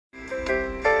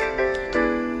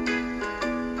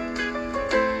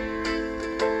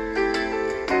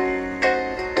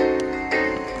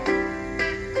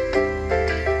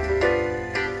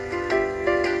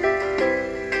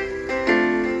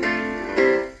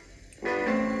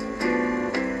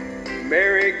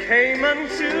came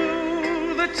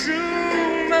unto the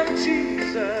tomb of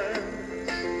Jesus,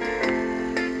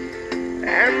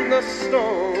 and the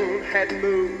stone had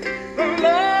moved, the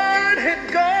Lord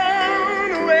had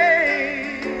gone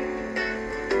away.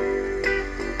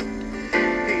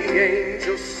 The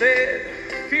angel said,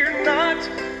 "Fear not,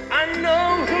 I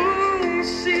know whom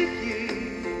seek ye.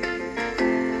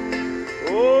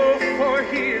 Oh, for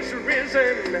he is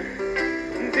risen."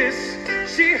 This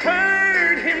she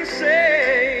heard him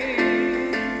say.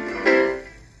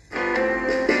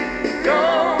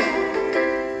 Gone,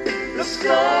 the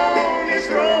stone is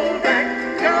rolled back.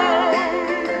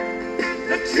 Gone,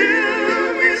 the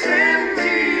tomb is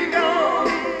empty. Gone,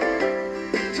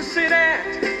 to sit at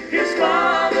his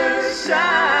Father's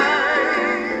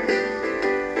side.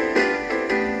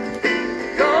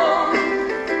 Gone,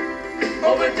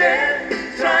 over death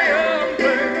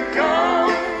triumphant.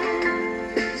 Gone,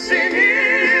 sin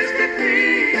is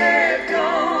defeated.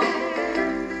 Gone,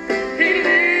 he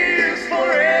lives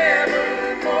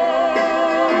forevermore.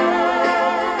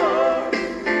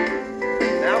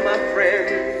 Now, my friend,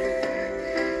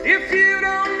 if you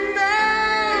don't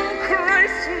know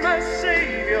Christ my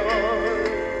Savior,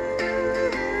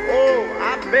 oh,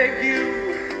 I beg you,